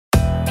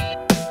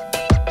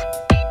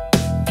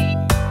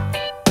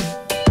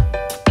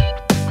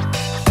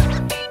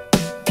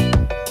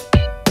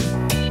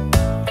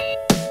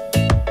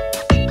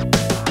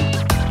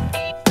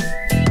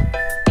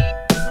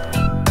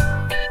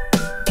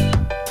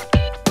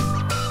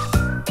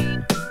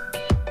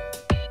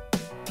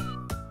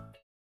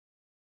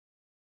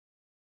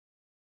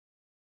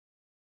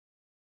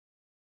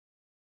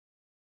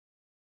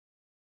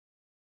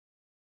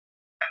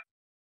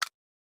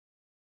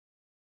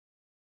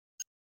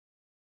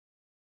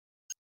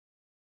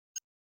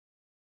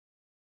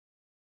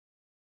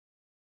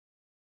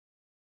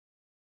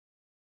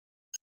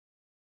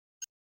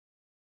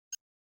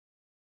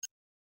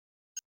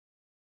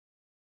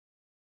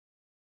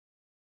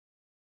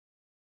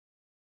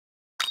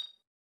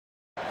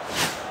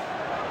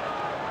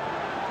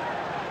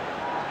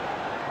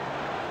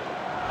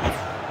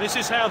This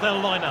is how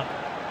they'll line up.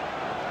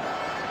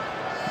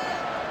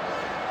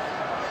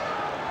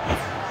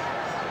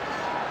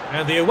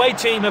 And the away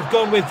team have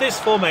gone with this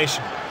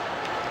formation.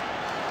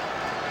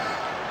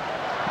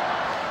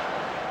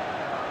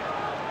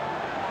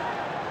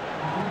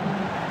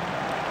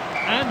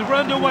 And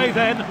round away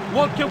then,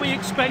 what can we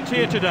expect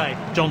here today?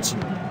 Johnson,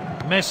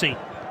 Messi.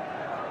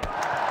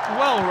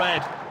 Well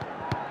read.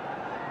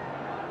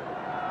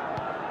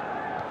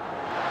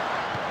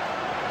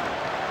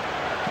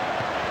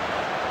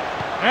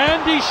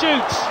 And he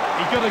shoots.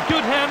 He got a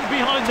good hand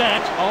behind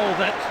that. Oh,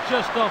 that's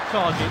just off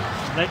target.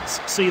 Let's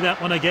see that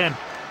one again.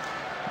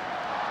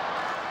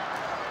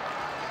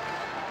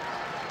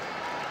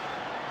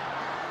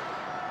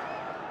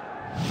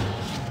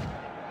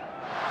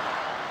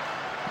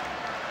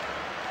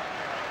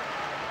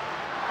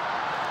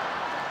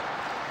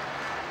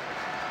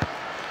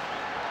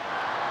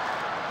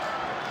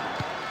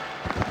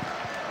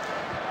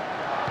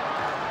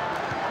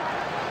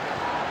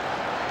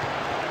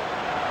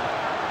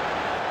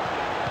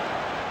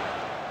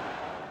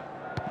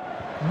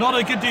 Not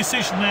a good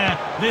decision there.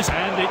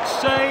 And it's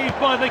saved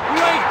by the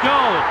great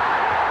goal.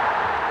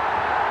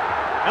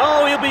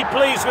 Oh, he'll be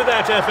pleased with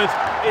that effort.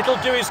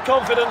 It'll do his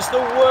confidence the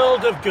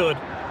world of good.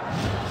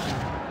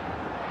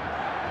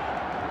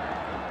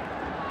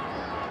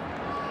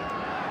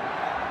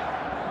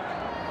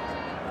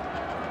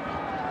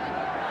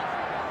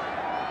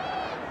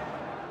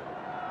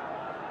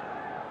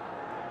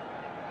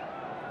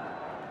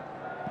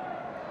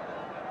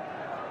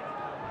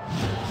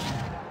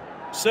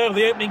 So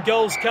the opening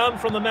goals come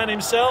from the man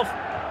himself.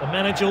 The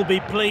manager will be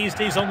pleased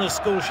he's on the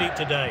score sheet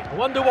today. I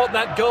wonder what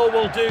that goal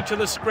will do to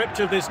the script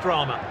of this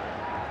drama.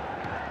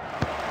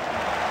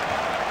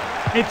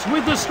 It's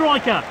with the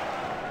striker.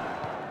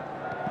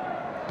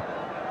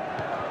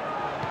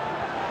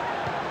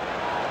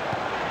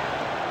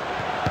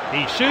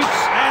 He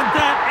shoots, and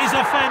that is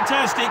a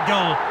fantastic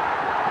goal.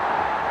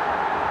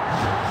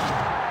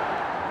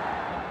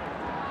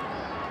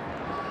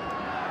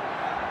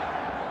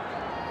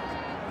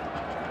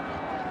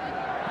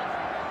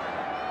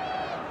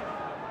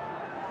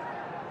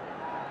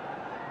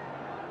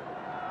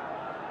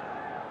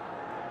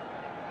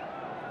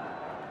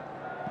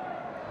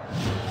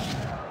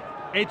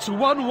 It's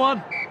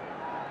 1-1.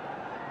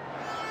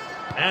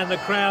 And the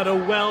crowd are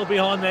well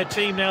behind their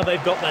team now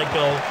they've got that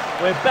goal.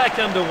 We're back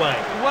underway.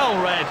 Well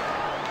read.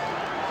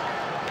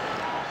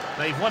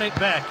 They've won it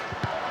back.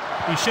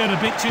 He showed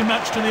a bit too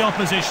much to the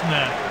opposition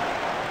there.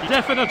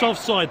 Definite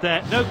offside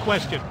there, no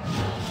question.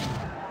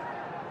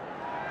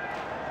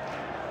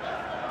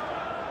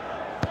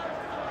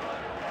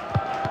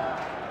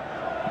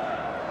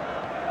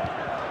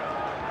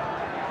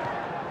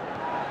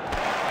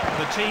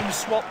 The team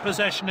swap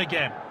possession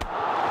again.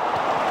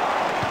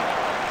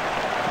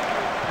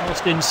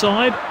 Lost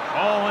inside.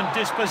 Oh, and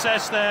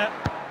dispossessed there.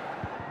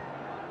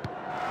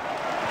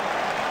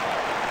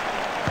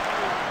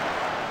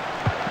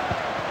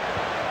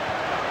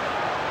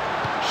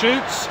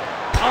 Shoots.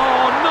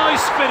 Oh,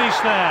 nice finish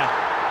there.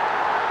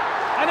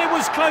 And it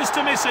was close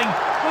to missing,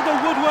 but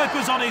the woodwork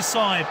was on his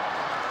side.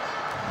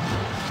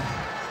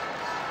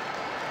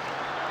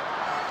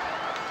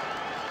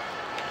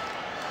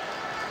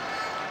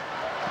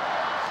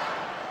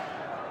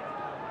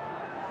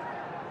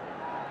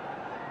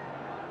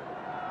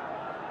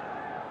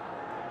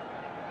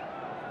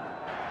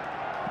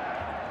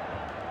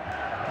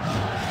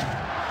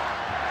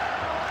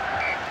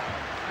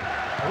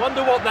 I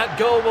wonder what that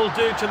goal will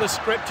do to the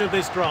script of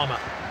this drama.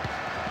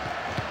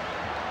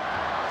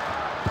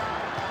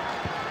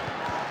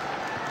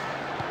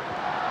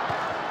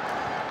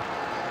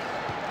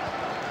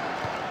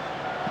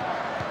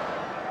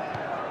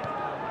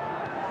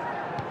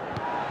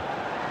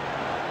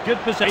 Good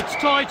possession. It's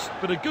tight,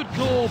 but a good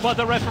call by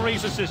the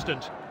referee's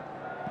assistant.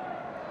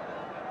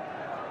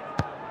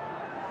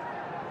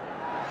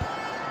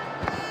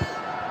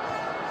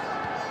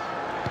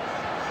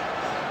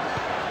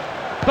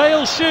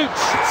 Bale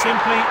shoots.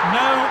 Simply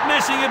no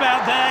messing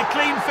about there.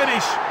 Clean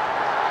finish.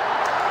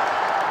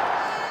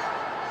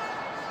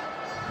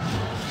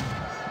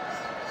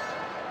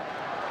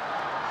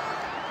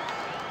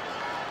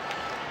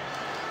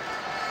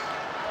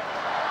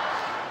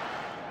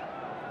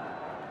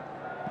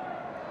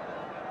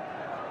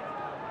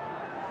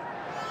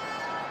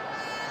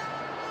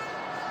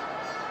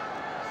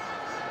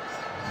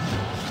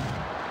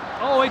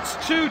 Oh, it's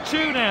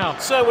 2-2 now.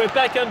 So we're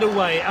back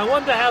underway. I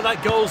wonder how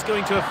that goal's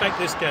going to affect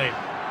this game.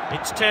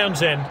 It's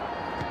Townsend.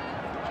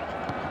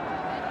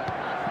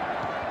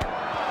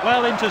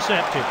 Well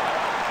intercepted.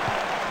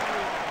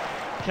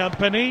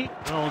 Company.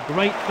 Oh,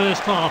 great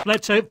first half.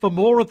 Let's hope for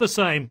more of the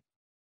same.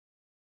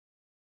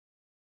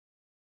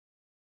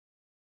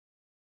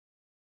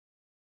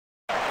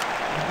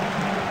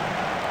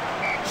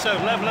 So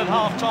level at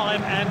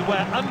half-time and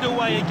we're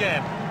underway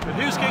again. But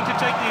who's going to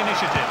take the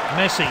initiative?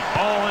 Messi.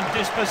 Oh, and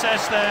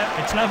dispossessed there.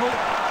 It's level.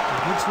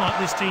 It looks like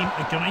this team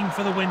are going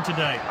for the win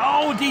today.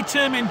 Oh,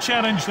 determined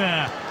challenge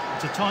there.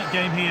 It's a tight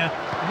game here,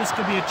 and this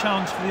could be a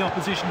chance for the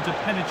opposition to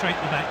penetrate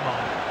the back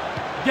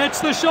line.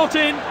 Gets the shot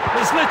in.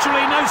 There's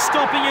literally no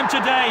stopping him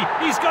today.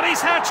 He's got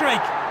his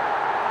hat-trick.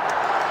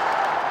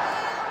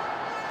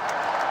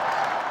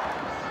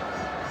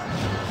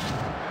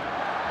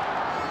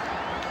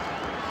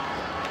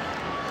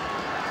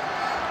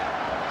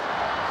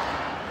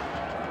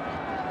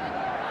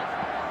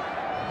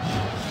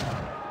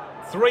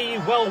 Three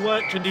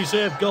well-worked and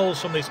deserved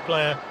goals from this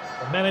player.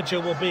 The manager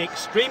will be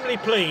extremely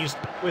pleased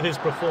with his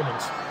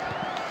performance.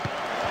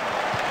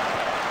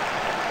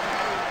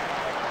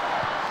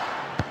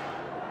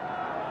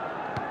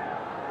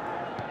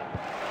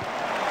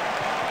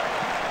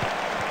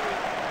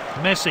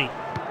 Messi.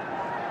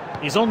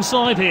 He's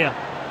onside here.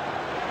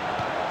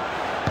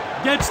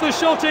 Gets the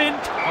shot in.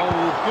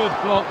 Oh,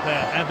 good block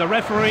there. And the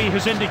referee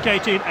has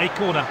indicated a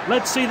corner.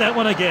 Let's see that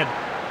one again.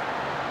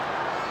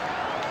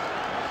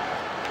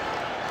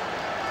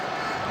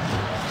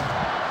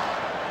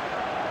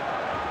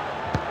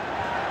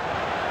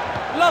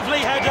 Lovely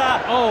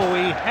header. Oh,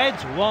 he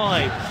heads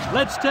wide.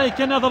 Let's take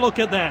another look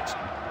at that.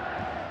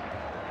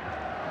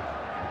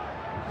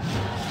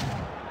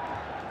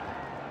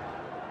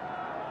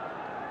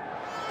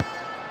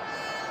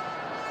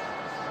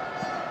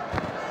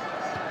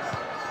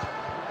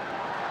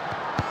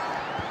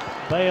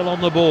 Bale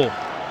on the ball.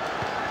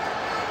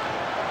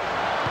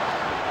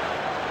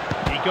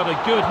 He got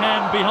a good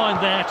hand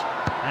behind that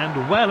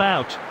and well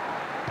out.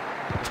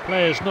 The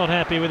player's not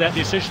happy with that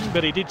decision,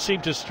 but he did seem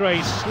to stray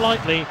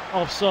slightly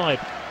offside.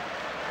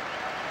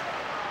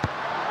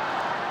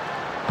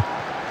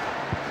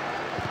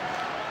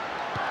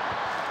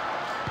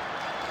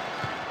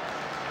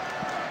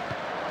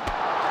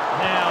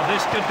 Now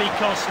this could be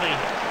costly.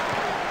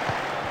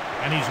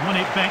 And he's won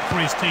it back for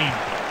his team.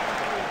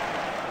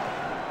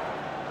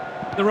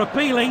 They're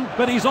appealing,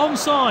 but he's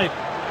onside.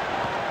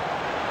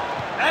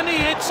 And he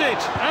hits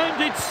it.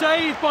 And it's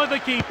saved by the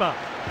keeper.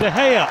 De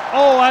Gea.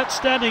 Oh,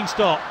 outstanding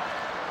stop.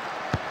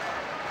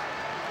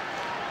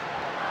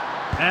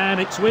 And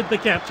it's with the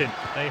captain.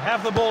 They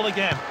have the ball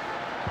again.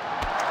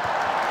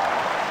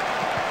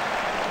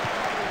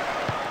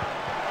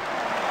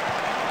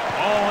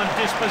 Oh,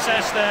 and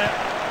dispossessed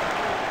there.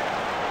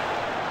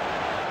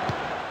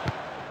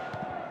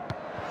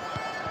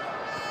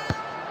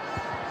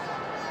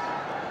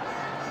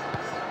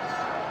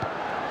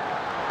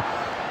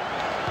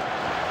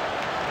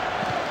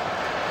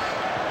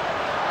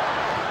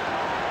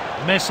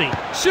 Messi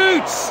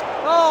shoots!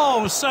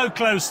 Oh, so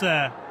close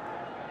there.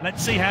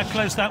 Let's see how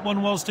close that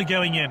one was to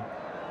going in.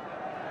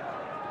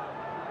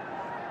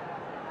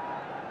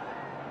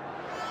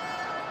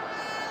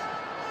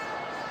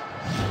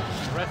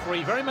 The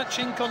referee very much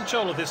in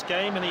control of this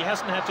game, and he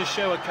hasn't had to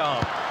show a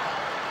card.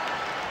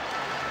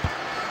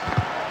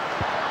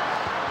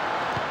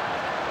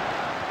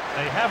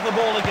 They have the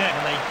ball again,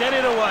 and they get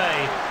it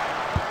away.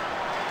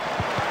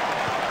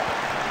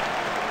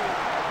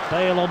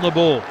 Bale on the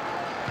ball.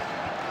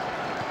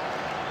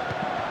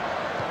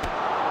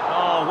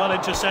 Well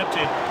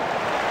intercepted.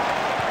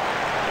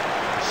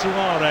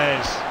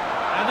 Suarez.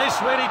 And this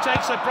really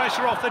takes the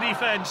pressure off the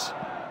defence.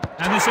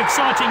 And this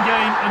exciting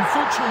game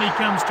unfortunately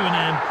comes to an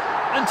end.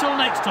 Until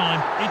next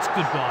time, it's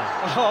goodbye.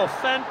 Oh,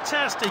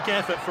 fantastic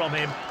effort from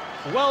him.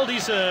 Well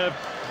deserved.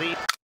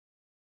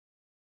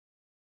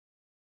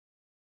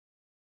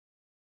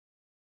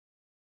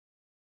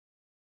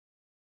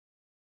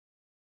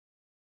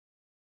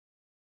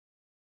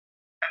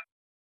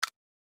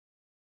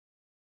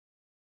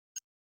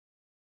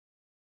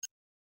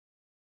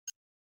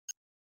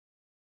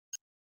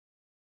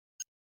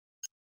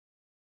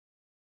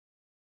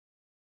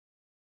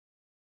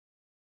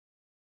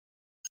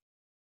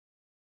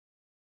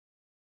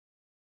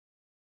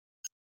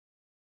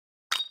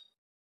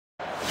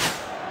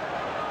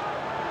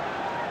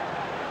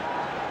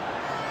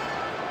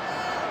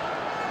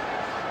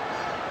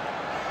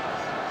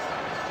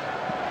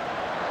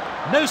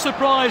 No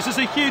surprise, there's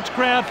a huge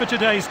crowd for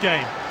today's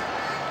game.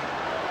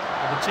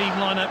 The team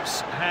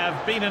lineups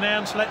have been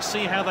announced. Let's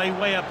see how they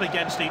weigh up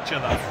against each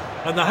other.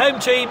 And the home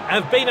team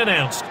have been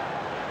announced.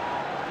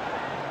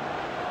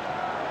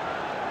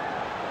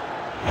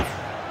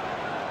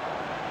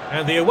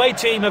 And the away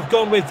team have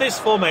gone with this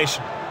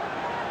formation.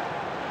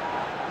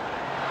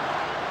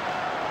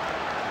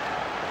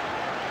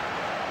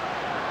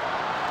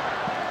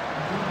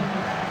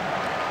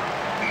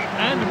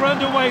 And we're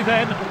underway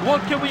then.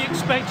 What can we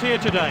expect here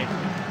today?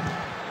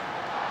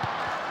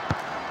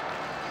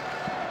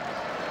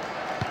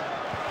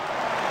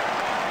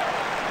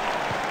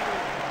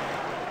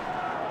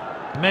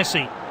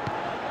 Messi.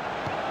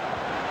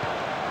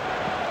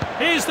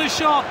 Here's the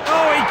shot.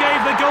 Oh, he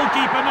gave the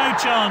goalkeeper no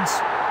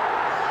chance.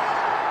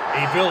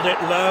 He drilled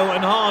it low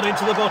and hard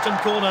into the bottom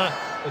corner.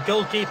 The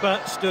goalkeeper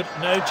stood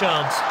no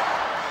chance.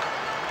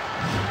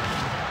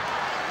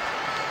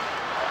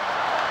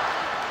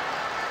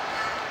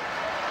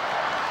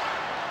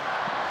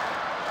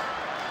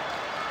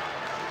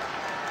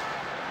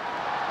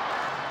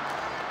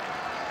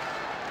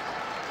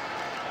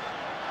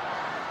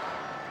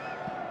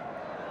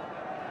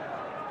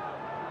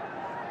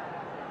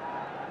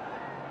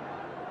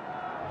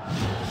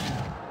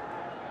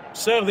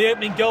 So the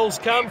opening goals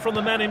come from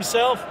the man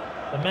himself.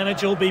 The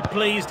manager will be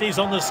pleased he's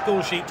on the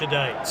score sheet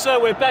today.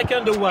 So we're back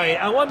underway.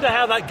 I wonder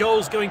how that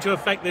goal's going to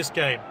affect this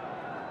game.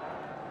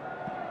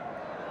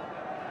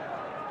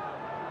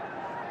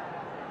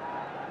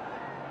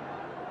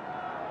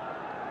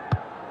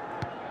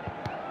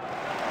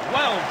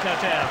 Well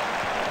cut out.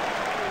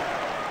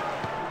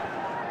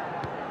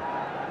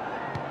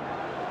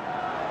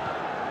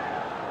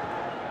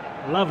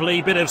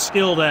 Lovely bit of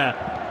skill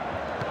there.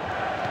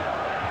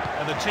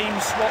 And the team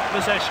swap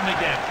possession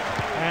again.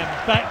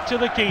 And back to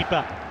the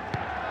keeper.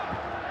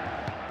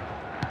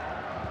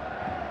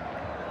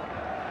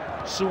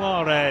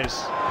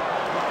 Suarez.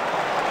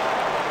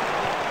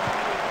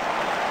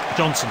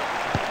 Johnson.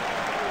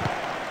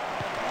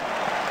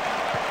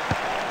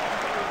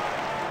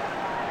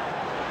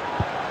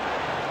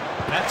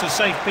 That's a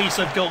safe piece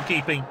of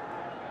goalkeeping.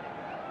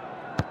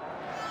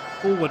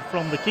 Forward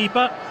from the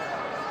keeper.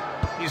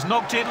 He's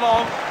knocked it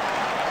long.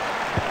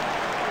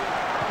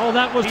 Oh,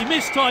 that was... He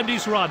mistimed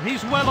his run.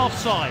 He's well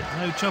offside.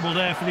 No trouble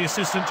there for the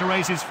assistant to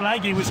raise his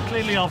flag. He was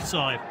clearly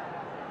offside.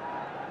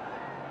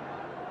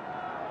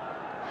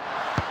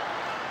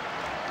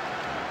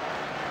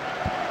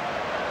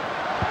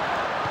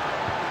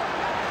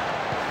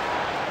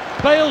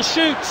 Bale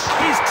shoots.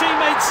 His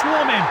teammates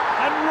swarm him.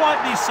 And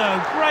rightly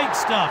so. Great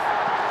stuff.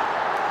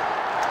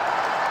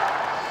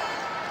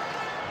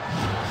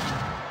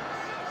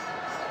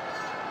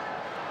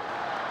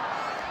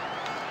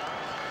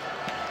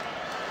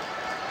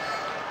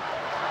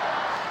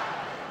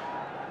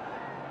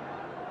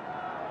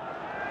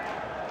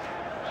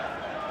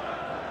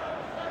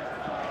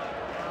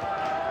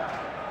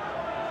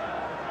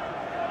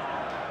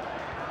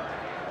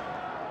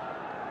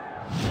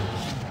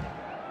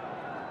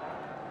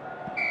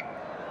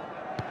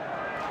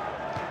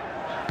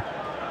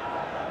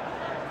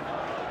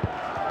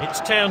 It's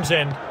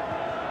Townsend.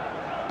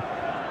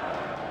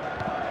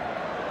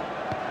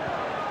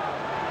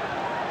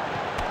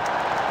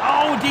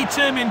 Oh,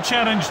 determined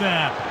challenge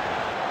there.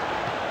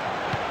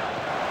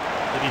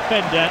 The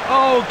defender.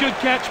 Oh, good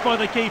catch by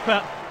the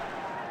keeper.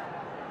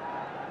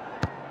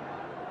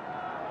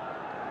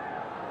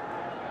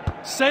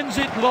 Sends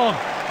it long.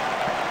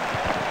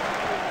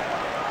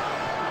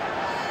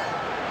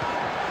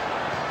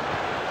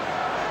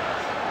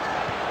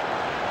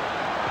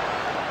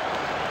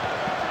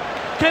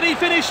 Can he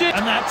finish it?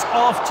 And that's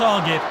off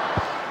target.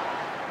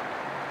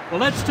 Well,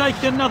 let's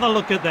take another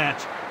look at that.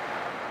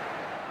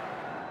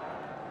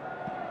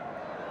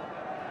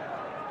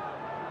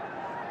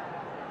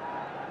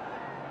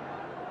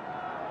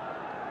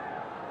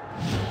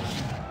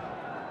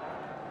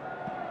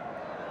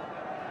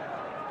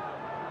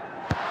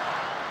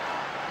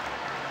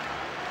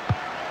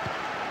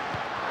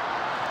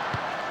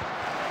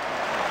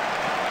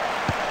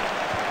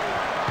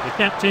 The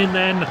captain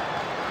then.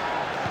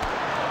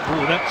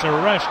 Oh, that's a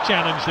rash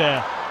challenge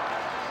there.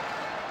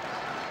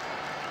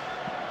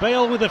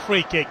 Bale with a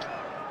free kick.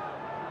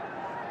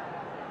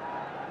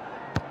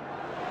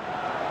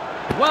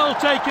 Well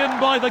taken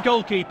by the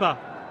goalkeeper.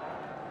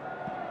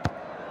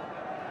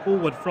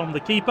 Forward from the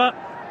keeper.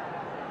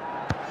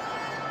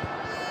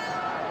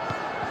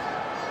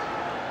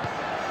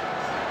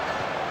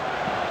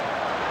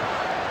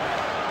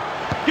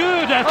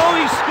 Good. Oh,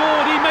 he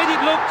scored. He made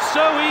it look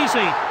so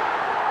easy.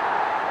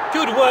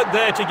 Good work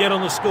there to get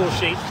on the score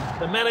sheet.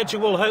 The manager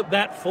will hope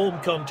that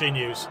form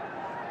continues.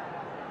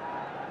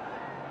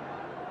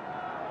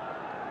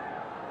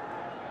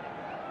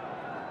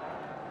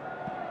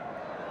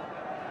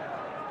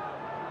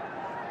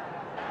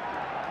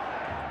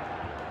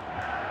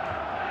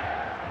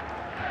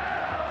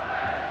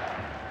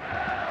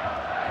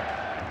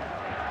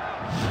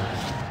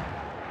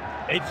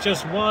 It's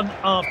just one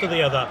after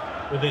the other.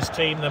 With this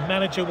team, the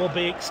manager will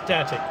be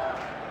ecstatic.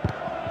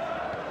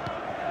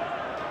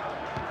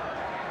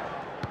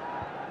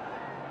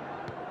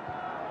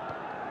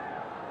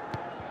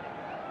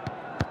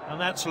 And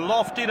that's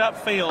lofted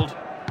upfield.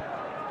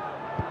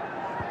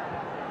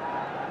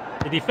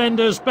 The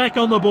defender's back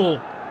on the ball.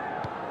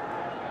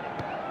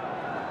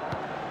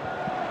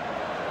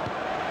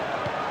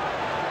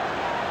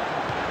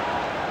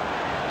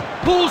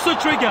 Pulls the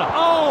trigger.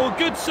 Oh,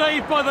 good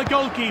save by the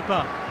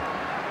goalkeeper.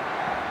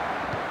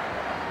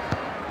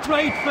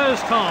 Great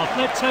first half.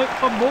 Let's hope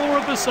for more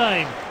of the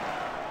same.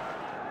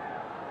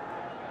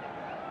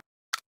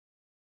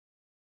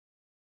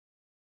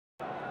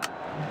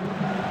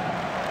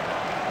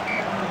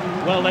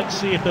 Well, let's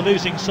see if the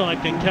losing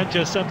side can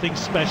conjure something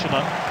special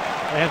up.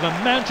 They have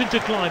a mountain to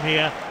climb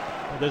here.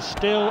 There's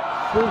still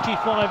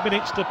 45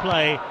 minutes to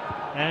play,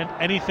 and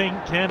anything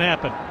can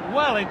happen.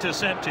 Well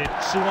intercepted.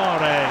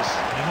 Suarez.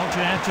 They want to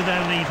add to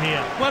their lead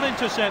here. Well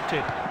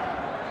intercepted.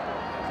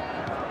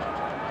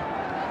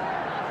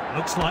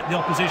 Looks like the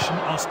opposition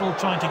are still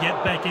trying to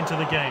get back into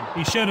the game.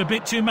 He showed a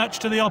bit too much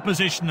to the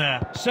opposition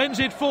there. Sends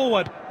it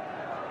forward.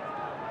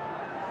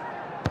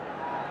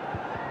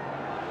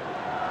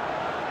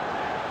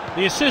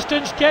 The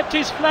assistant's kept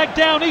his flag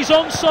down. He's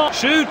onside.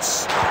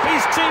 Shoots.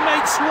 His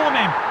teammates swarm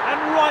him,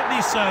 and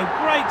rightly so.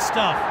 Great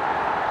stuff.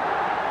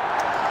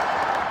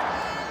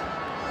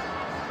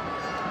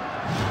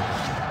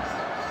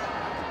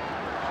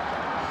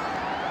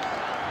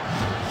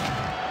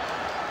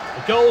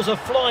 The goals are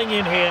flying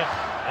in here,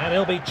 and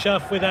he'll be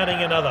chuffed with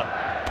adding another.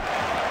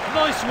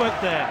 Nice work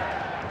there.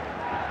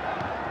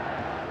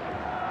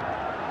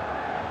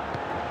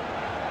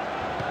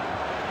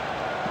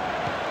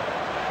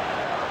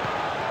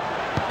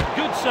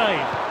 Good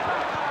save.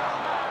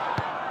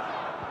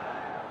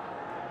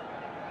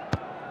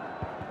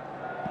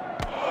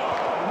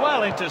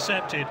 Well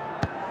intercepted.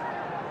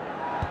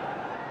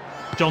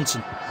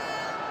 Johnson.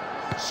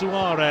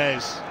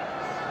 Suarez.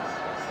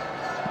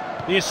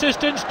 The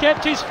assistant's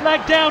kept his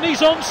flag down,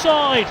 he's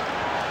onside.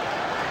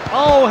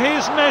 Oh,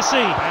 here's Messi,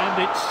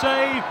 and it's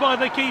saved by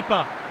the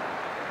keeper.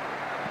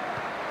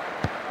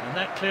 And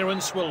that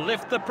clearance will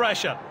lift the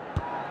pressure.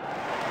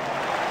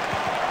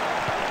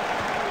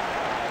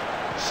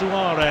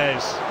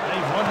 Suarez.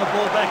 They've won the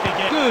ball back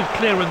again. Good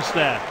clearance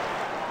there.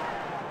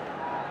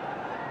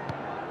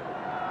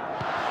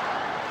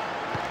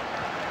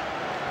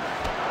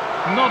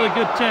 Not a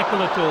good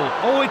tackle at all.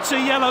 Oh, it's a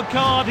yellow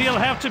card. He'll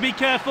have to be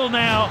careful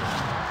now.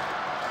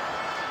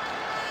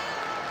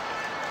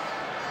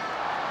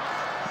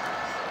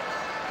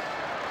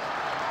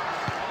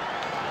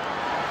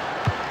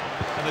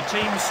 And the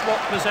team swap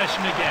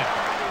possession again.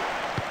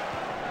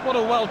 What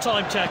a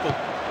well-timed tackle.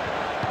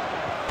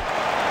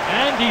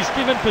 And he's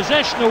given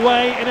possession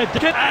away in a...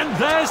 And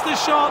there's the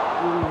shot.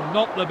 Ooh,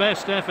 not the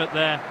best effort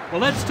there.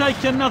 Well, let's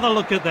take another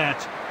look at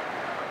that.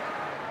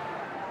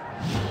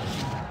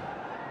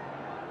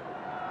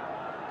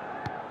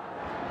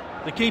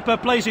 The keeper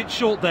plays it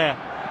short there.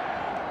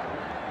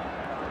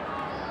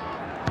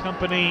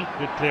 Company,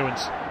 good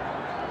clearance.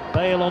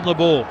 Bale on the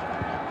ball.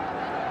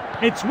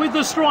 It's with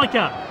the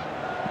striker.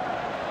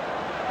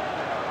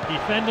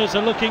 Defenders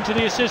are looking to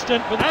the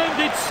assistant,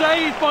 and it's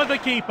saved by the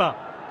keeper.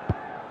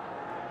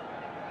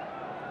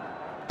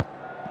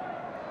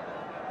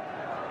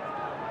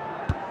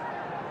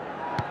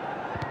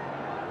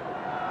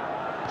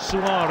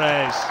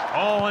 Suarez.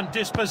 Oh, and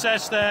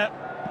dispossessed there.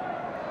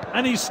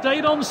 And he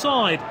stayed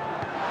onside.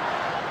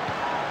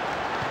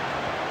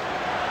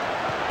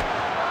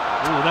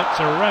 Oh, that's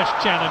a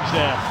rash challenge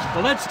there.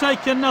 Well, let's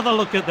take another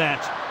look at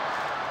that.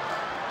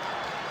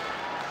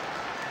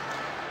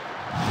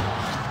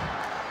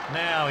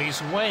 Now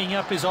he's weighing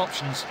up his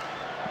options.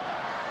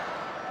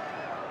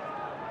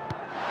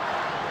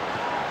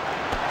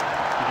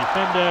 The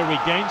defender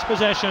regains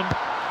possession,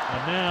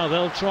 and now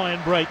they'll try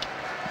and break.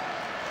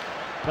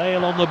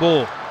 Bale on the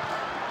ball.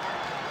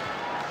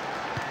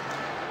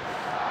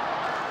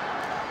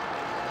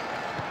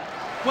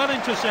 Well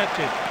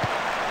intercepted.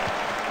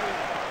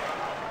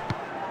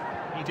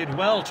 He did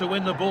well to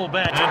win the ball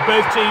back. And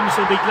both teams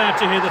will be glad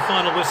to hear the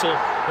final whistle.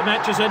 The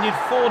match has ended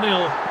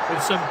 4-0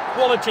 with some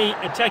quality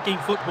attacking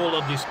football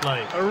on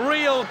display. A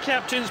real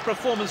captain's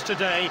performance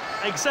today.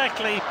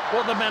 Exactly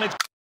what the manager...